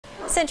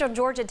Central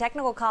Georgia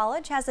Technical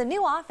College has a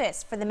new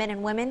office for the men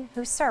and women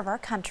who serve our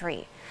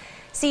country.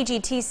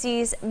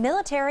 CGTC's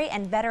Military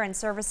and Veteran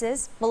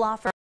Services will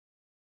offer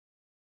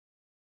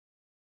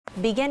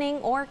beginning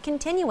or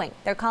continuing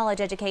their college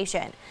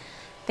education.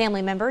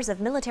 Family members of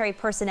military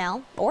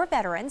personnel or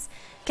veterans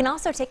can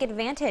also take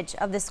advantage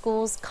of the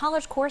school's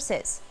college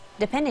courses,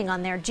 depending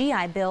on their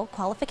GI Bill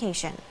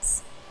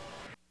qualifications.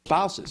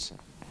 Spouses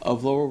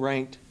of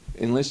lower-ranked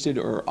enlisted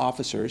or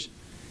officers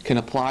can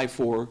apply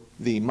for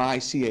the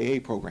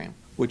MyCAA program,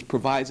 which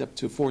provides up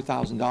to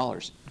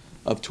 $4,000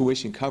 of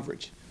tuition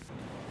coverage.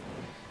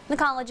 The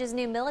college's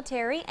new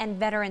military and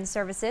veteran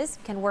services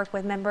can work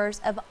with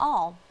members of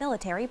all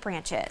military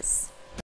branches.